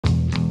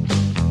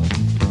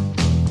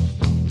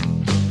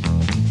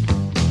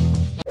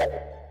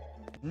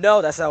No,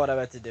 that's not what I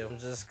meant to do. I'm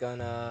just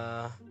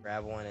gonna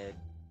grab one and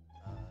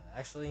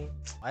actually,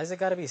 why does it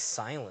gotta be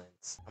silent?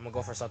 I'm gonna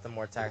go for something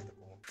more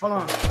tactical. Hold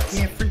on.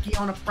 Being freaky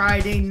on a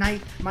Friday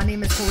night. My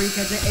name is Corey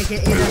Ketchum, aka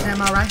that's am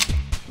I right?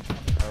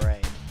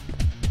 Alright.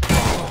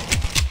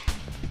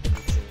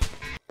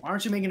 Why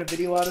aren't you making a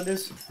video out of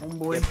this,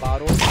 homeboy? Get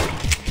bottled.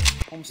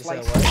 Home You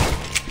slice. said what?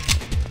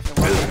 So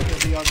why aren't you making a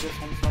video out of this,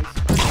 home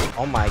slice?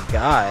 Oh my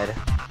god.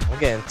 I'm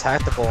getting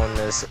tactical in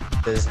this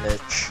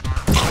business.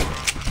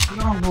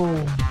 No. Hold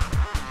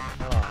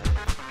on.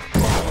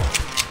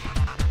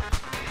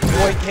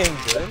 Boy came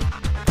good.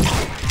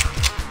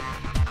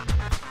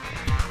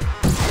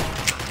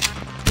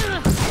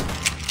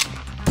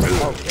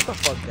 Oh, get the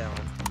fuck down.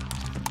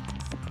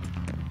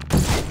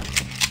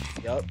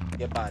 Yup,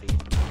 get bodied.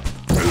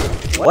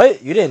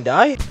 What? You didn't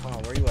die? Hold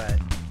on, where you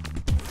at?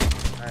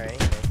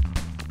 Alright.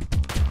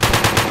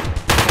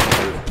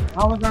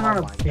 How was I not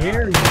a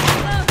fairy?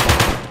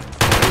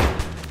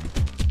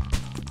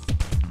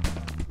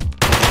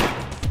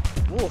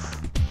 Woof.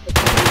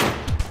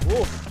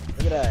 Woof.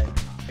 Look at that.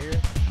 Here.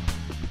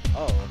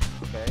 Oh,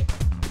 okay.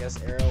 I guess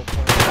arrow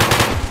point.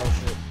 Oh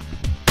shit.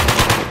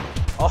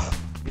 Oh,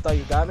 you thought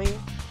you got me?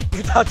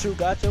 You thought you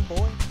got your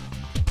boy?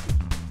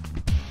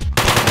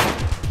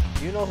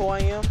 Do you know who I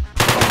am?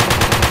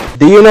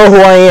 Do you know who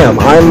I am?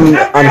 I'm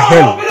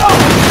him.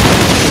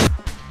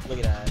 Look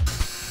at that.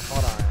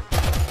 Hold on.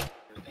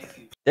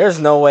 There's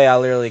no way I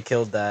literally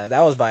killed that.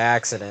 That was by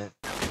accident.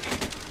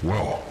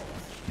 Well,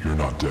 you're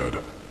not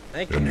dead.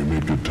 Thank you. And you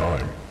made good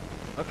time.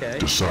 Okay.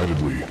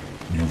 Decidedly,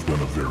 you've done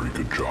a very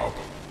good job.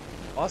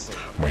 Awesome.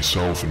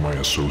 Myself and my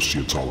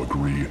associates all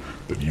agree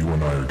that you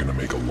and I are gonna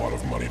make a lot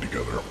of money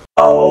together.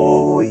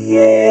 Oh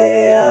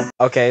yeah.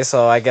 Okay,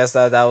 so I guess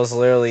that was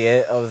literally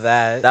it of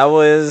that. That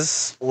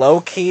was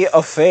low-key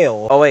a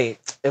fail. Oh wait,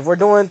 if we're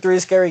doing 3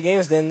 scary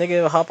games, then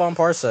nigga hop on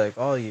Parsec,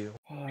 all you.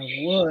 Oh, I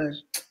would.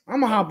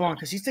 I'm gonna hop on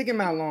because he's taking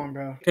that long,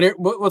 bro.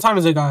 What time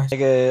is it, guys?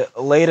 Nigga,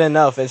 late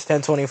enough. It's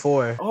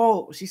 10:24.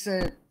 Oh, she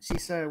said,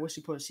 what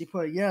she put? She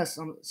put yes.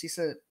 She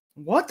said,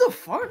 what the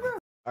fuck, bro?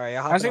 All right,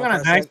 I was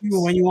gonna ask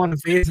you when you want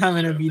to FaceTime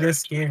and it'd be this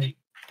scary.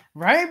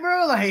 Right,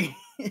 bro? Like,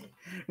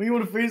 when you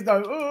want to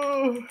FaceTime,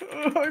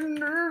 I'm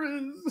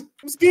nervous.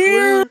 I'm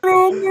scared.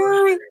 I'm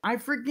nervous.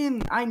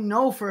 I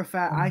know for a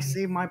fact I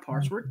saved my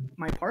password.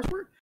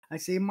 I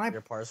saved my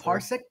Your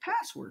password? Parsec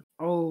password.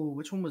 Oh,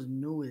 which one was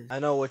newest? I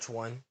know which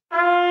one.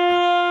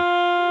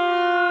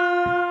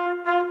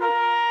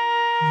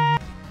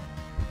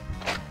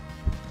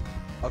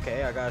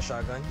 Okay, I got a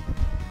shotgun.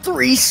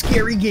 3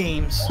 scary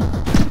games.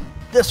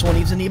 This one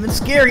isn't even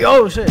scary.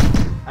 Oh shit.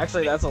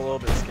 Actually, that's a little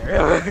bit scary.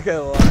 I'm not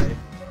gonna lie,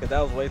 cause that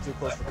was way too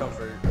close for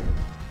comfort.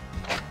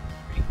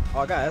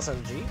 Oh, I got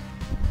SMG.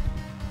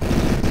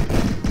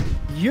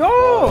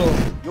 Yo.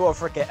 You a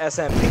freaking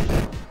SMP,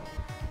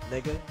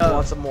 nigga. You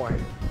want some more?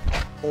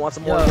 You want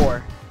some more Yo.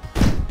 gore?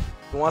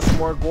 You want some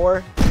more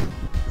gore?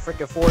 You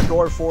freaking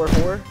 4-door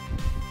 4-4.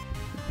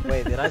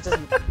 Wait, did I just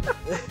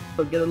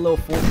So get a little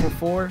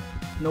 444.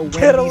 No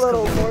Wendy's. get a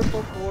little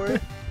 4-4?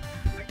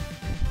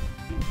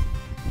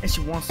 And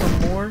she wants some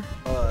more.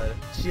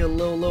 She a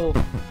little.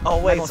 Oh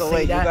I'm wait, not so gonna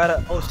wait, say you that.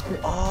 gotta. Oh shit.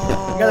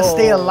 Oh. You gotta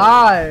stay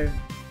alive.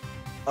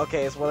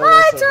 Okay, it's one of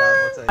those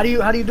survival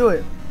things. How do you do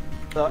it?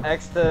 So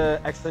X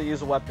to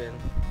use a weapon.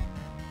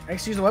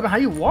 X use a weapon. How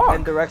do you walk?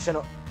 And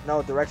directional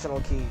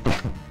keys.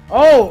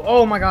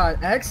 Oh my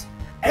god. X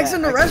Yeah, and X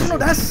directional.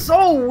 is- That's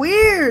so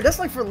weird. That's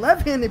like for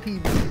left-handed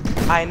people.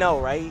 I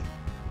know, right?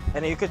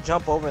 And then you could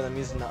jump over them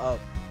using the up.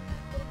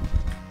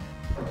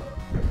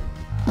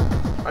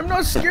 I'm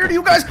not scared of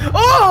you guys.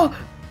 Oh,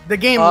 the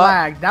game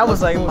lagged. That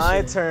was like bullshit.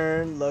 my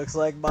turn. Looks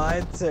like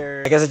my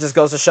turn. I guess it just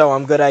goes to show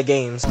I'm good at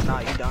games. Oh,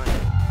 nah, you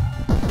dying.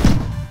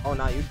 Oh,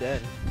 nah, you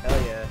dead.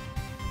 Hell yeah.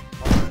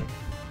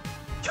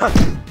 Hold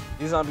on.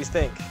 You zombies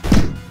think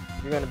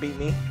you're gonna beat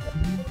me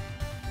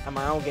at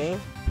my own game?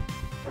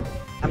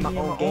 At my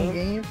own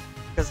game?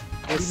 Because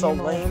it's so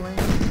lame.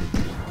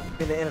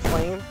 Been in a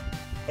flame.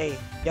 Hey,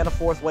 get a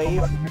 4th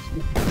wave.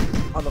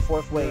 On the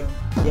 4th wave.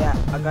 Yeah,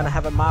 I'm gonna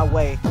have it my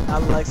way. I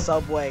like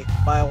Subway.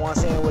 Buy one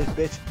sandwich,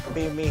 bitch.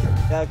 Be me.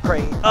 That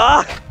crazy.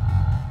 Ah!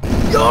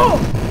 Yo!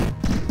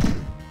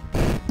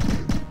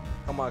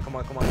 Come on.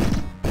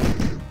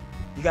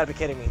 You gotta be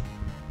kidding me.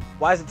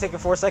 Why is it taking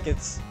 4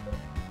 seconds?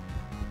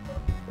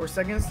 4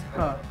 seconds?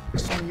 Huh.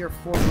 Assuming you're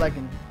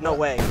 4-legged. No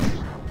way.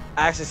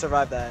 I actually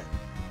survived that.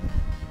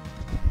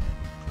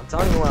 I'm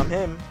telling you when I'm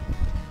him.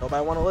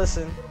 Nobody wanna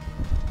listen.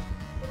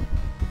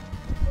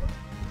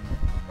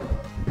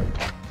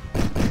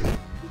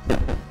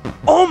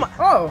 Oh my!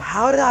 Oh!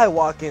 How did I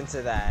walk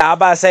into that? I'm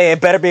about to say it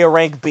better be a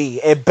rank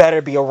B. It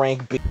better be a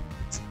rank B.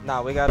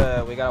 Nah, we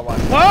gotta watch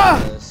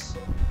this.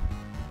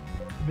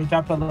 We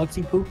dropped a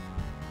Luxy poop.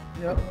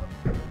 Yep.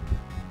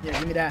 Yeah,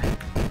 give me that.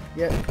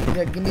 Yeah,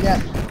 give me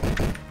that.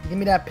 Give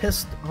me that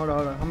pistol. Hold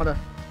on. I'm gonna.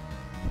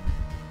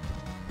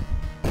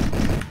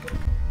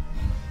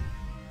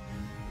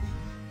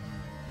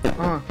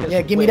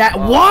 Yeah, give me that.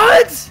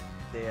 What?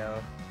 Yeah.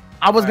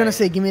 I was gonna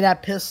say, give me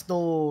that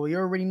pistol. You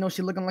already know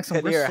she looking like some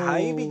Kadir, bristle. how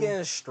you be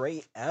getting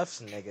straight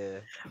Fs,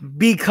 nigga?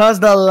 Because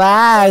the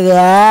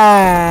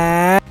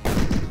lag.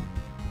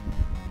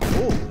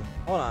 Ooh,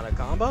 hold on, a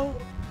combo?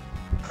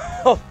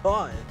 Hold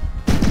on.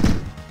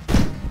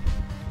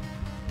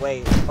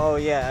 Wait, oh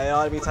yeah, it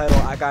ought to be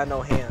titled I Got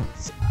No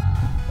Hands.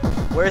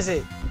 Where is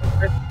it?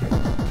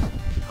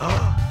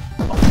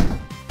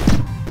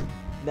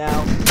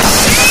 Now,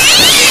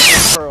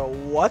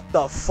 what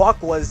the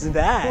fuck was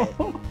that?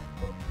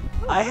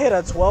 I hit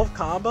a 12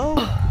 combo?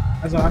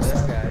 That's what I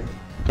This said.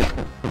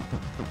 guy.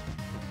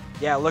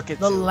 Yeah, look at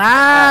The you.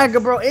 lag,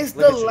 F. bro. It's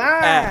Look the at you.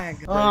 lag.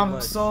 F, Oh, pretty I'm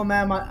much. so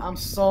mad. I'm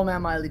so mad.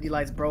 My LED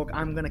lights broke.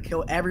 I'm gonna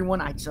kill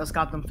everyone. I just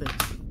got them fixed.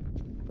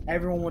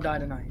 Everyone will die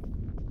tonight.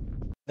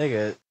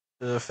 Nigga,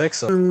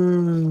 fix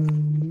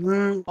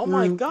him. Oh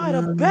my god,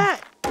 a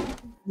bat!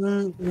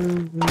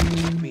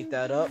 Beat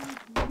that up.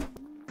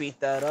 Beat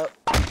that up.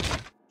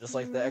 Just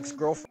like the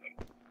ex-girlfriend.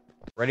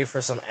 Ready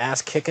for some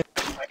ass kicking?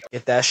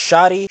 Get that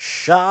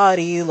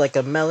shoddy like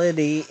a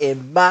melody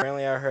in my.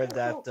 Apparently, I heard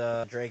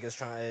that Drake is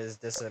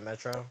dissing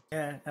Metro.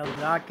 Yeah, El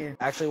Draken.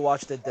 I actually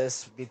watched the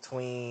diss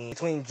between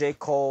J.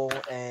 Cole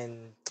and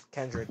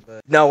Kendrick.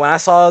 But no, when I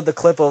saw the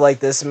clip of like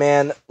this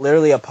man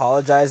literally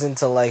apologizing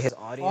to like his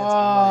audience,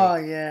 Oh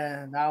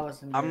yeah, that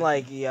was. I'm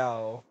like,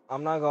 yo,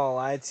 I'm not gonna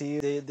lie to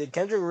you. Did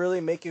Kendrick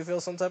really make you feel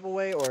some type of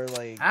way, or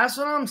like? That's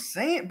what I'm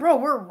saying, bro.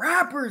 We're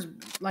rappers.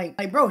 Like,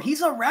 bro,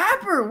 he's a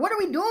rapper. What are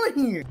we doing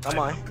here? Come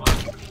on,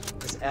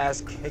 this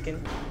ass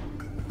kicking.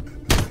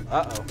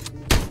 Uh oh.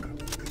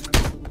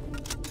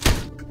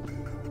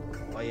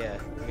 Oh yeah,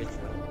 look at you.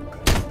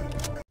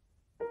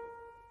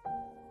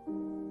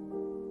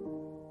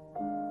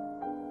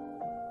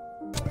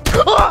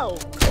 Oh!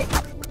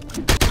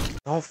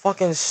 Don't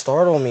fucking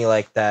startle me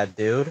like that,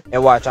 dude.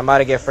 And watch, I'm about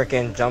to get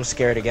freaking jump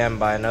scared again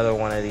by another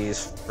one of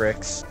these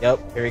fricks.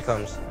 Yep, here he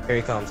comes. Here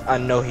he comes. I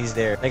know he's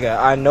there. Nigga,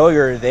 I know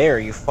you're there,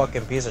 you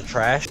fucking piece of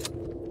trash.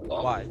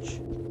 Watch.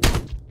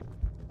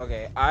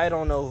 Okay, I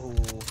don't know who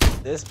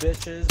this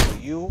bitch is,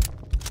 but you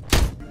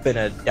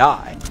finna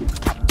die.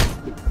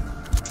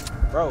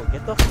 Bro,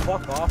 get the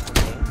fuck off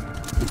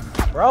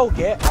of me. Bro,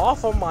 get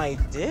off of my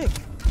dick.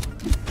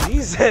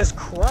 Jesus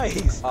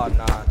Christ. Oh,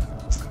 nah.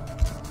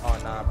 Oh,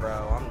 nah,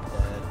 bro.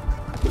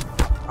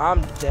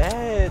 I'm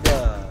dead.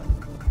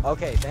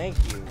 Okay, thank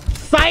you.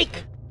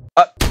 Psych.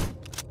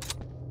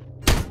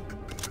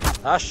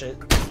 Ah, shit.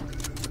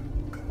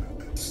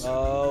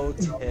 Oh,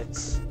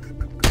 tits.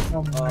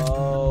 Oh,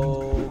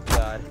 Oh,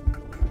 God.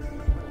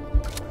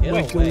 Get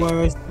Wake away.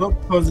 your ass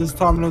up, cause it's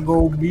time to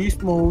go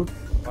beast mode.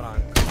 Hold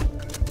on.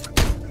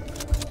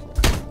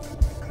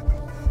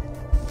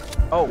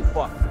 Oh,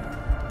 fuck.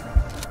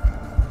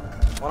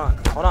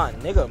 Hold on,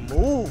 nigga,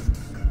 move.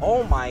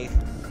 Oh my,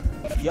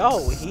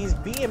 yo, he's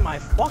beating my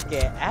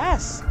fucking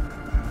ass.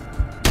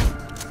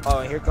 Oh,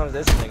 and here comes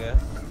this nigga.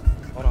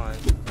 Hold on.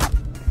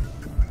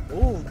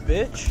 Move,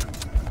 bitch.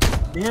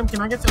 Damn,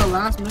 can I get to the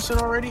last mission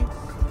already?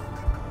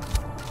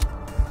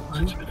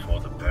 Once before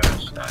the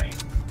burst, I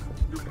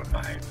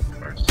supervised the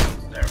first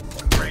their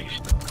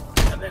operation,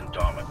 and then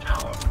Dharma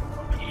Tower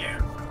from here.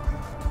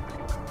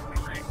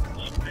 My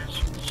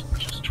mission is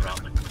just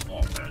around the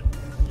corner.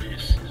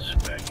 This is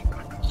where you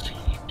were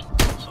conceived,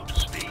 so to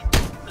speak.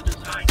 The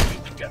design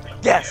came together.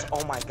 Yes. Here.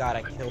 Oh my god,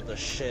 I killed the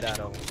shit out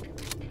of him.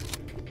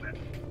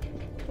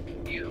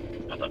 You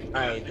are the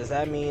Alright, does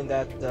that mean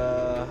that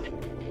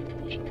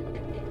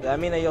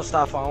you'll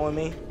stop following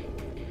me?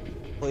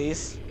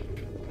 Please?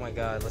 Oh my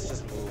god, let's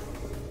just move.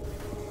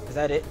 Is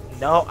that it?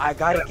 No, I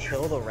gotta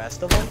kill the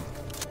rest of them?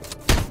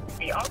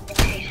 The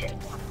occupation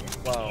of this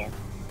Whoa.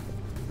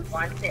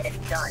 once it is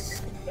done.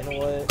 You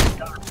know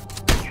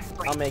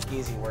what? I'll make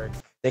easy work.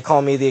 They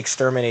call me the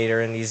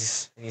exterminator in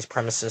these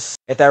premises.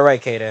 Get that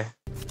right, Kata.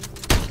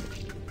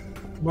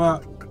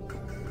 But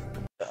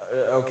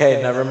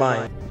Okay, never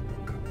mind.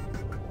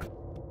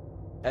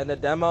 And the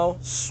demo,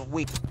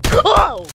 sweet.